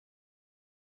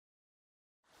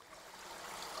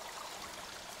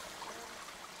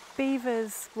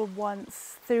Beavers were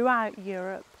once, throughout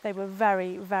Europe, they were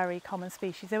very, very common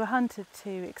species. They were hunted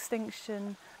to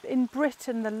extinction. In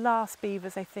Britain, the last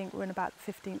beavers, I think, were in about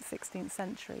the 15th, 16th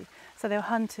century. So they were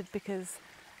hunted because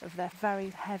of their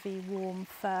very heavy, warm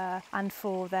fur and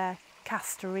for their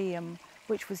castoreum,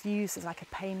 which was used as like a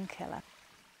painkiller.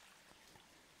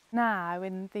 Now,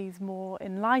 in these more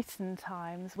enlightened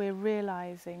times, we're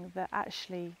realising that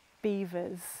actually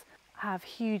beavers have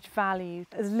huge value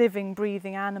as living,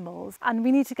 breathing animals, and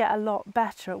we need to get a lot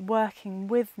better at working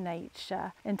with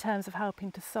nature in terms of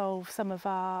helping to solve some of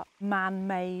our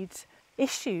man-made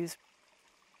issues.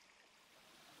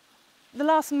 The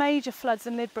last major floods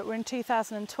in Lydbrook were in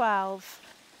 2012.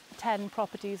 10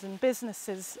 properties and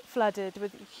businesses flooded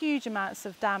with huge amounts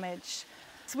of damage.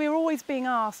 So we were always being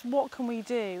asked, what can we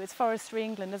do as Forestry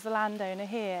England, as a landowner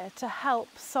here, to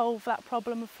help solve that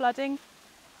problem of flooding?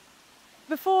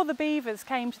 Before the beavers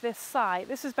came to this site,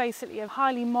 this was basically a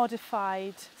highly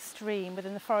modified stream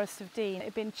within the Forest of Dean. It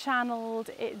had been channelled,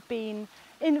 it had been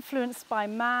influenced by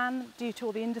man due to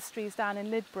all the industries down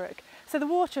in Lydbrook. So the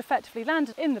water effectively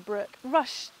landed in the brook,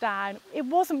 rushed down. It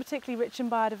wasn't particularly rich in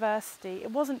biodiversity.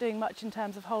 It wasn't doing much in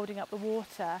terms of holding up the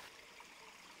water.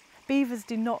 Beavers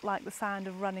do not like the sound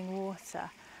of running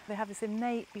water. They have this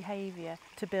innate behaviour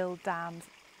to build dams.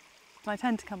 I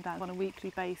tend to come down on a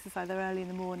weekly basis, either early in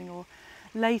the morning or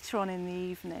later on in the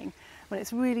evening, when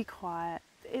it's really quiet.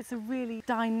 It's a really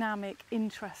dynamic,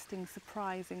 interesting,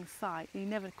 surprising sight. You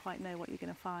never quite know what you're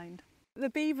going to find. The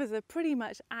beavers are pretty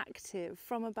much active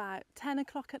from about 10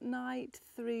 o'clock at night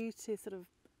through to sort of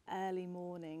early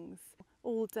mornings.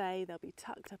 All day they'll be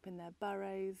tucked up in their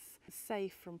burrows,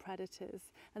 safe from predators,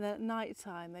 and then at night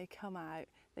time they come out,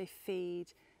 they feed,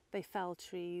 they fell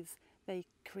trees, they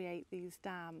create these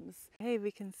dams. Here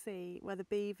we can see where the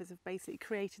beavers have basically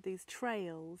created these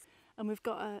trails, and we've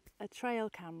got a trail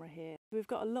camera here. We've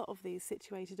got a lot of these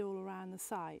situated all around the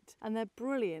site, and they're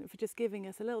brilliant for just giving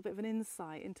us a little bit of an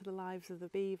insight into the lives of the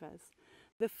beavers.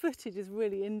 The footage is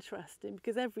really interesting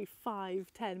because every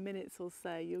 5-10 minutes or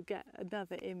so you'll get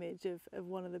another image of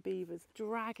one of the beavers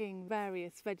dragging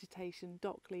various vegetation,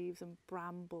 dock leaves and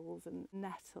brambles and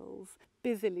nettles,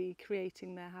 busily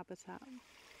creating their habitat.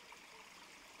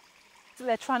 So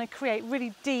they're trying to create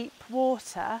really deep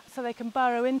water so they can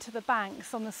burrow into the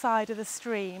banks on the side of the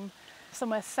stream,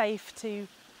 somewhere safe to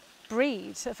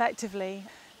breed effectively.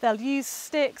 They'll use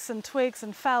sticks and twigs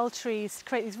and fell trees to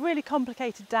create these really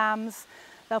complicated dams.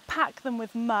 They'll pack them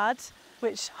with mud,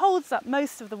 which holds up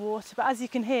most of the water, but as you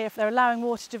can hear, they're allowing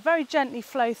water to very gently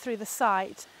flow through the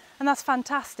site. And that's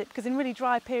fantastic because in really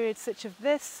dry periods such as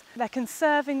this, they're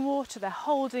conserving water, they're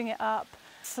holding it up,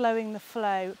 slowing the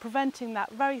flow, preventing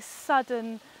that very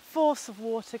sudden force of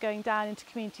water going down into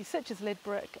communities such as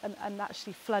Lydbrook and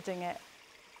actually flooding it.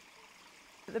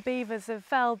 The beavers have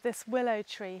felled this willow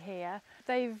tree here.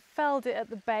 They've felled it at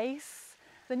the base.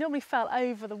 They normally fell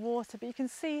over the water, but you can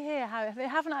see here how they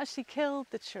haven't actually killed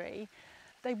the tree.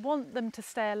 They want them to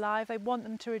stay alive, they want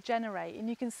them to regenerate, and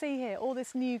you can see here all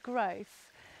this new growth.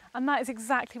 And that is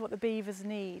exactly what the beavers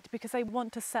need, because they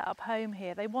want to set up home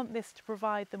here. They want this to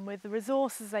provide them with the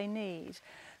resources they need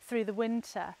through the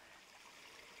winter.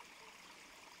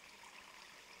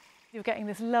 You're getting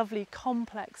this lovely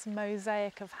complex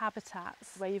mosaic of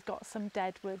habitats where you've got some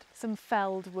dead wood, some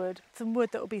felled wood, some wood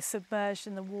that will be submerged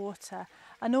in the water.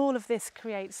 And all of this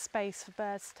creates space for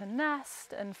birds to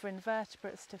nest and for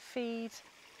invertebrates to feed.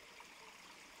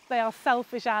 They are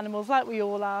selfish animals, like we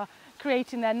all are,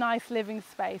 creating their nice living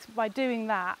space. By doing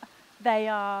that, they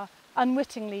are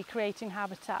unwittingly creating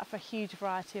habitat for a huge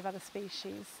variety of other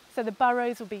species. So the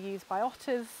burrows will be used by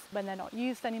otters when they're not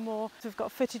used anymore. So we've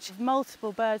got footage of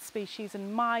multiple bird species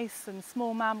and mice and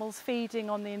small mammals feeding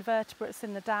on the invertebrates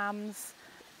in the dams.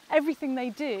 Everything they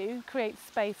do creates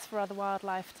space for other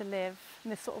wildlife to live in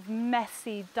this sort of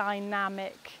messy,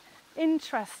 dynamic,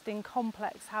 interesting,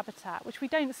 complex habitat, which we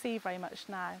don't see very much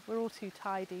now. We're all too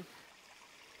tidy.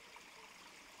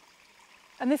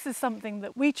 And this is something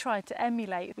that we try to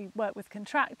emulate. We work with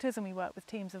contractors and we work with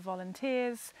teams of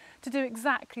volunteers to do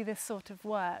exactly this sort of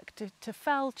work, to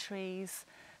fell trees,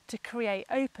 to create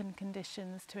open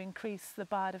conditions to increase the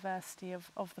biodiversity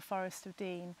of the Forest of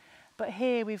Dean. But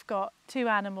here we've got two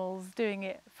animals doing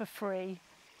it for free.